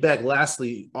piggyback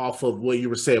lastly off of what you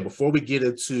were saying before we get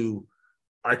into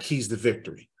our keys to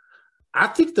victory, I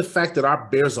think the fact that our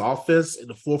Bears offense in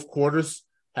the fourth quarters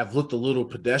have looked a little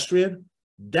pedestrian,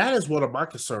 that is one of my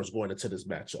concerns going into this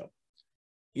matchup.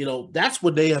 You know, that's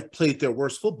when they have played their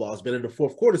worst football, has been in the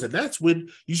fourth quarters, and that's when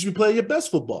you should be playing your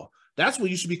best football. That's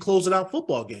when you should be closing out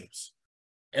football games.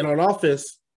 And on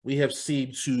offense, we've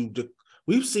seen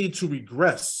to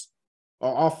regress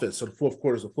our offense in the fourth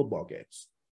quarters of football games.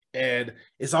 And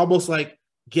it's almost like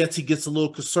Getsy gets a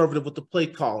little conservative with the play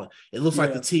calling. It looks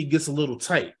like the team gets a little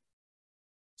tight.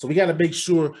 So we got to make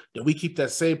sure that we keep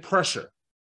that same pressure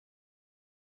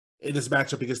in this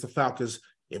matchup against the Falcons.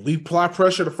 If we apply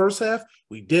pressure the first half,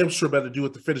 we damn sure better do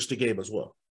it to finish the game as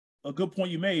well. A good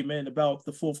point you made, man, about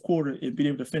the fourth quarter and being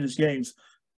able to finish games.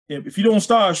 If you don't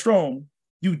start strong,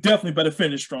 you definitely better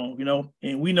finish strong, you know.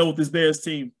 And we know with this Bears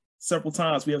team, several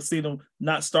times we have seen them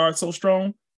not start so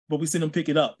strong, but we seen them pick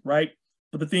it up, right?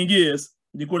 But the thing is,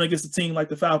 when you're going against a team like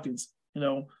the Falcons, you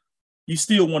know, you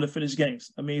still want to finish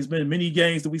games. I mean, it's been many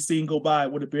games that we've seen go by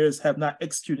where the Bears have not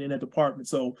executed in that department.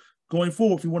 So going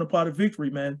forward, if you want a part of victory,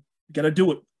 man, you got to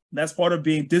do it. And that's part of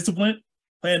being disciplined,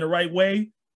 playing the right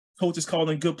way. Coaches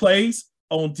calling good plays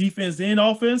on defense and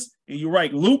offense. And you're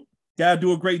right, Luke, got to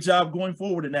do a great job going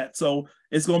forward in that. So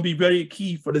it's going to be very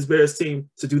key for this Bears team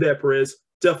to do that, Perez.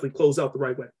 Definitely close out the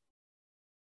right way.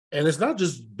 And it's not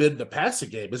just been the passing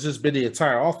game. It's just been the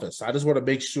entire offense. I just want to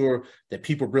make sure that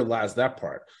people realize that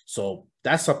part. So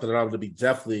that's something that I'm going to be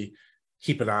definitely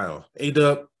keep an eye on.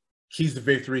 A-Dub, keys to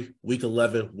victory, week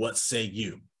 11, what say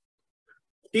you?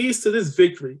 Keys to this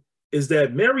victory is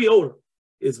that Mariota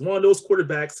is one of those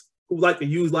quarterbacks who like to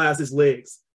utilize his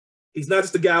legs. He's not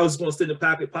just a guy who's going to sit in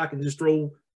the pocket and just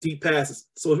throw deep passes.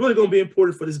 So it's really going to be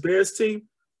important for this Bears team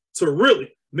to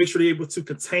really make sure they're able to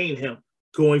contain him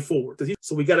going forward.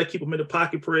 So we got to keep him in the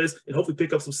pocket, Perez, and hopefully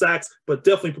pick up some sacks, but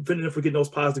definitely preventing him from getting those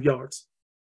positive yards.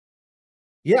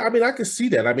 Yeah, I mean, I can see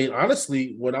that. I mean,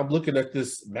 honestly, when I'm looking at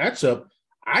this matchup,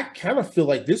 I kind of feel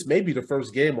like this may be the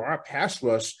first game where our pass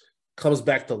rush comes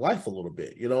back to life a little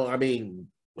bit. You know, I mean,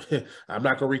 I'm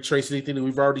not going to retrace anything that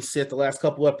we've already said the last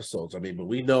couple episodes. I mean, but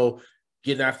we know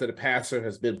getting after the passer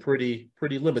has been pretty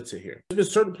limited here. There's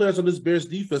been certain players on this Bears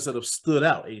defense that have stood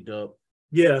out, A-Dub.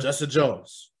 Yeah. Justin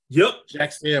Jones. Yep.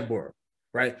 Jack Sanborn,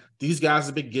 right? These guys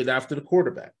have been getting after the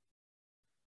quarterback.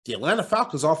 The Atlanta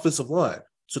Falcons offensive line,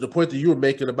 to the point that you were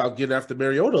making about getting after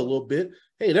Mariota a little bit,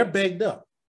 hey, they're banged up.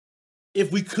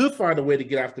 If we could find a way to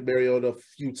get after Mariota a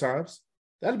few times,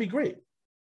 that'd be great.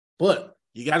 But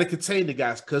you got to contain the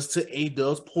guys because to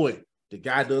A-Dub's point, the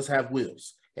guy does have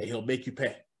wheels, and he'll make you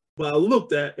pay. But I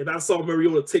looked at and I saw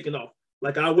Mariota taking off.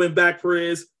 Like I went back,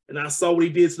 Perez, and I saw what he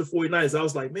did to the 49ers. I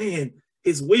was like, man,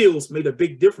 his wheels made a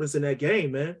big difference in that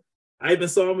game, man. I even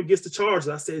saw him against the Chargers.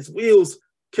 I said his wheels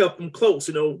kept him close.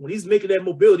 You know, when he's making that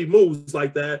mobility moves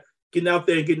like that, getting out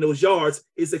there and getting those yards,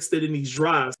 it's extending these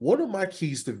drives. One of my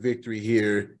keys to victory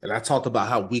here, and I talked about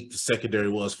how weak the secondary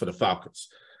was for the Falcons.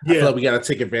 Yeah. I feel like we got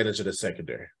to take advantage of the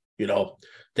secondary. You know,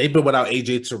 they've been without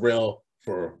A.J. Terrell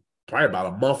for probably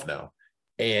about a month now,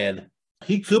 and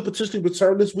he could potentially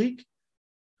return this week.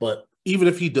 But even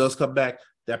if he does come back,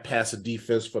 that passing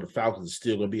defense for the Falcons is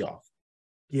still going to be off.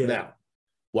 Yeah. Now,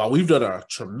 while we've done a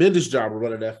tremendous job of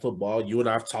running that football, you and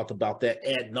I have talked about that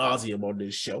ad nauseum on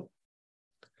this show.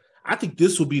 I think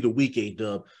this will be the week,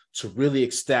 A-Dub, to really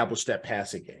establish that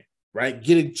passing game, right?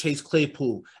 Getting Chase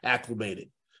Claypool acclimated,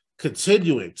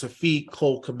 continuing to feed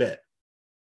Cole Kmet.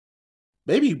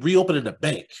 Maybe reopening the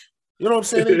bank. You know what I'm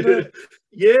saying, A-Dub?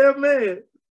 Yeah, man.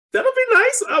 That'll be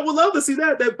nice. I would love to see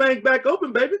that bank back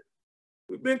open, baby.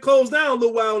 We've been closed down a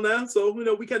little while now, so, you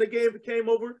know, we kind of came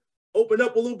over, opened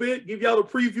up a little bit, give y'all a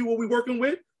preview what we're working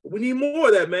with. We need more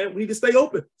of that, man. We need to stay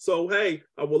open. So, hey,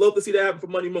 I would love to see that happen for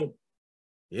Monday Moon.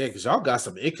 Yeah, because y'all got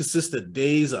some inconsistent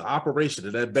days of operation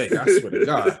in that bank. I swear to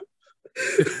God.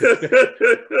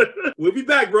 We'll be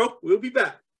back, bro. We'll be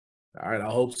back. All right, I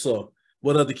hope so.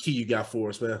 What other key you got for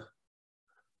us, man?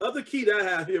 Other key that I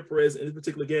have here, Perez, in this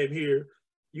particular game here,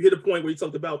 you hit a point where you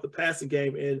talked about the passing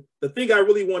game. And the thing I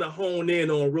really want to hone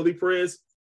in on, really, Perez,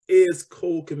 is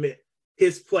Cole Kmet.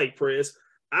 His play, Perez.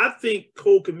 I think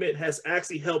Cole Kmet has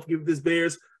actually helped give this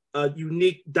Bears a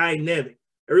unique dynamic.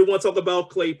 Everyone talk about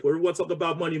Claypool. Everyone talk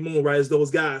about Money Moon, right, as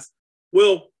those guys.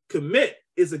 Well, Kmet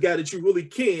is a guy that you really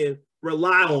can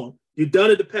rely on. You've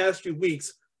done it the past few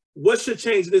weeks. What should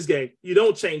change in this game? You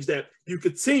don't change that. You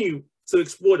continue to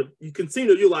exploit him. You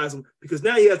continue to utilize him because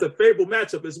now he has a favorable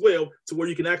matchup as well to where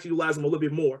you can actually utilize him a little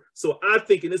bit more. So I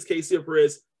think in this case here,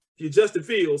 Perez, if you're Justin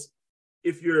Fields,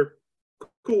 if you're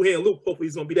Cool Hand Luke, hopefully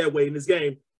he's going to be that way in this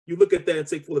game. You look at that and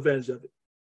take full advantage of it.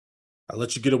 I'll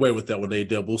let you get away with that one,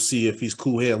 A-Dub. We'll see if he's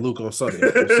Cool Hand Luke on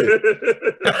Sunday.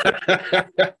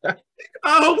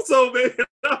 I hope so, man.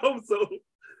 I hope so.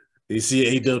 You see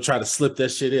A-Dub try to slip that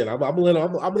shit in. I'm gonna let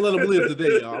him live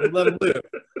today, y'all. I'm gonna let him live.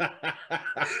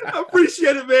 I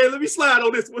appreciate it, man. Let me slide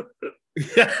on this one.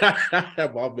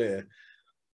 My man.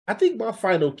 I think my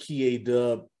final key,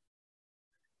 A-Dub,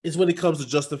 is when it comes to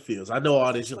Justin Fields. I know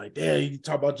all this. You're like, damn, you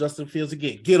talk about Justin Fields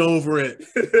again. Get over it.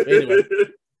 Anyway.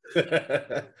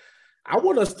 I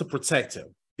want us to protect him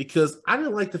because I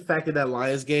didn't like the fact in that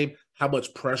Lions game how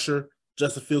much pressure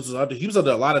Justin Fields was under. He was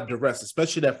under a lot of duress,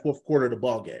 especially that fourth quarter of the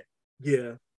ball game.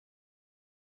 Yeah.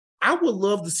 I would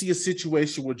love to see a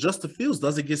situation where Justin Fields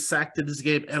doesn't get sacked in this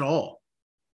game at all.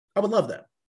 I would love that.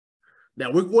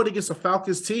 Now, we're going against a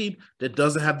Falcons team that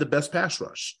doesn't have the best pass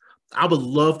rush. I would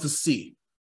love to see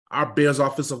our Bears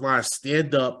offensive line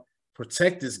stand up,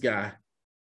 protect this guy,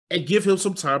 and give him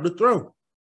some time to throw.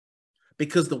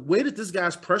 Because the way that this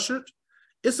guy's pressured,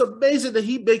 it's amazing that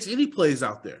he makes any plays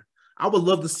out there. I would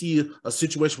love to see a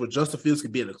situation where Justin Fields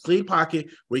can be in a clean pocket,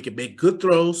 where he can make good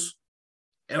throws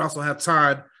and also have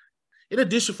time. In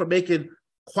addition for making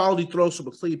quality throws from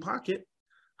a clean pocket,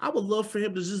 I would love for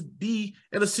him to just be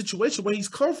in a situation where he's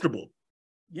comfortable.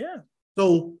 Yeah.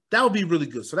 So that would be really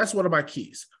good. So that's one of my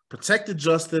keys. Protecting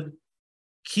Justin,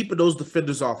 keeping those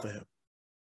defenders off of him.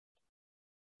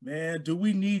 Man, do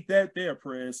we need that there,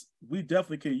 Perez? We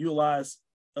definitely can utilize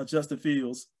Justin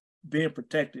Fields being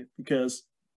protected because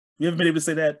we haven't been able to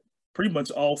say that pretty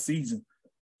much all season.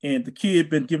 And the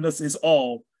kid been giving us his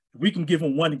all. If we can give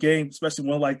him one game, especially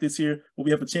one like this here, where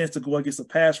we have a chance to go against a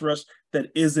pass rush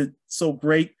that isn't so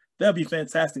great, that'd be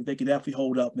fantastic. They could definitely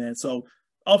hold up, man. So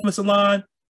offensive line,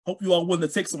 hope you all willing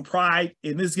to take some pride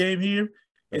in this game here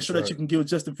and show that you can give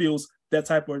Justin Fields that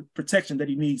type of protection that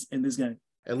he needs in this game.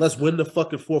 And let's win the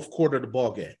fucking fourth quarter of the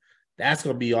ball game. That's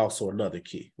going to be also another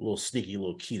key, a little sneaky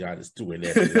little key that I just threw in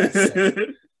there.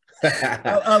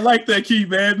 I like that key,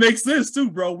 man. It makes sense too,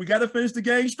 bro. We got to finish the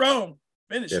game strong.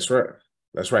 Finish. That's right.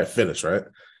 That's right. Finish, right?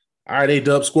 All right,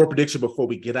 A-Dub, score prediction before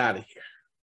we get out of here.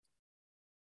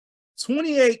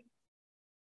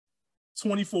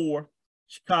 28-24,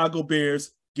 Chicago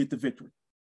Bears get the victory.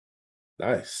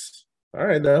 Nice. All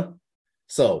right, now.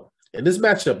 So, in this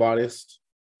matchup, audience,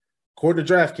 according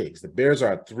to DraftKings, the Bears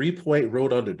are a 3-point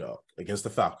road underdog against the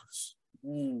Falcons.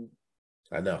 Ooh.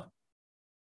 I know.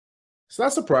 It's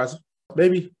not surprising.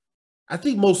 Maybe, I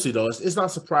think mostly, though, it's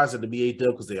not surprising to me,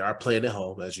 A-Dub, because they are playing at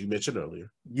home, as you mentioned earlier.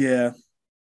 Yeah.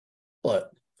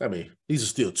 But, I mean, these are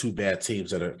still two bad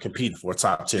teams that are competing for a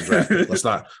top 10 draft pick. Let's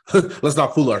not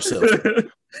fool ourselves.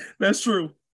 That's true.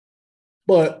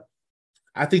 But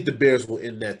I think the Bears will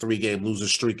end that 3-game losing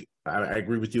streak. I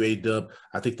agree with you, A-Dub.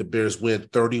 I think the Bears win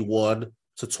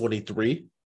 31-23.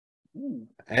 Ooh.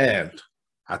 And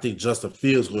I think Justin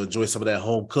Fields will enjoy some of that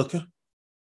home cooking.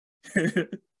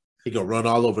 He gonna run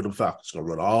all over them Falcons. Gonna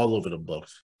run all over them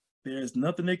Bucks. There's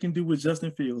nothing they can do with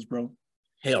Justin Fields, bro.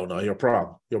 Hell no, your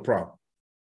problem. Your problem.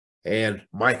 And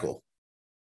Michael,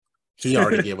 he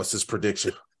already gave us his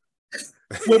prediction.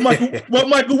 What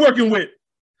Michael working with?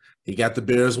 He got the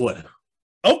Bears winning.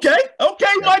 Okay,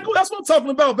 Michael, that's what I'm talking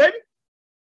about, baby.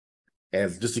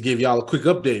 And just to give y'all a quick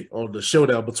update on the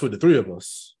showdown between the three of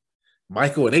us,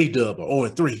 Michael and A-Dub are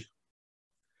 0-3.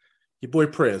 Your boy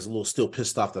Prez is a little still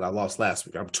pissed off that I lost last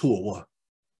week. I'm 2-1.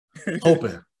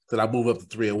 Hoping that I move up to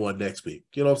 3-1 next week.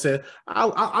 You know what I'm saying?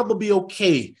 I'm going to be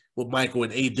okay with Michael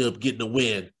and A-Dub getting a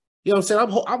win. You know what I'm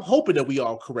saying? I'm hoping that we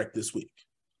all correct this week.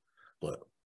 But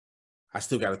I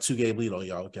still got a 2-game lead on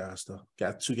y'all guys, though.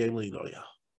 Got a 2-game lead on y'all.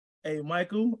 Hey,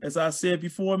 Michael, as I said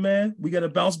before, man, we got to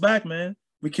bounce back, man.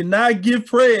 We cannot give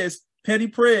Prez, Petty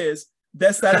Prez,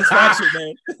 that satisfaction,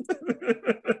 man.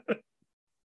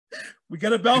 We got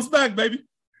to bounce back, baby.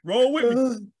 Roll with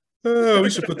me. We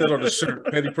should put that on the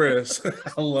shirt, Petty Prez.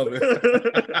 I love it.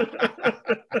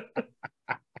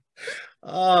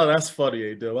 Oh, that's funny,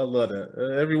 A-Dub. I love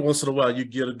that. Every once in a while, you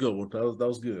get a good one. That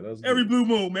was good. That was good. Every blue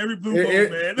moon, man.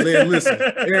 Listen,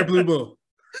 every blue moon.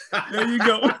 There you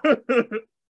go.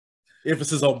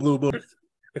 Emphasis on blue moon.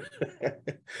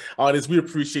 Audience, we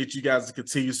appreciate you guys'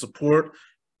 continued support.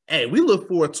 Hey, we look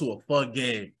forward to a fun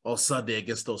game on Sunday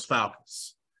against those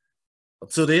Falcons.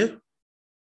 Until then,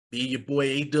 me and your boy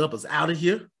A-Dub is out of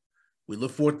here. We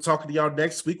look forward to talking to y'all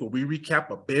next week when we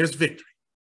recap a Bears victory.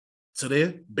 Till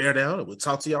then, bear down, and we'll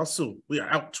talk to y'all soon. We are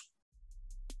out.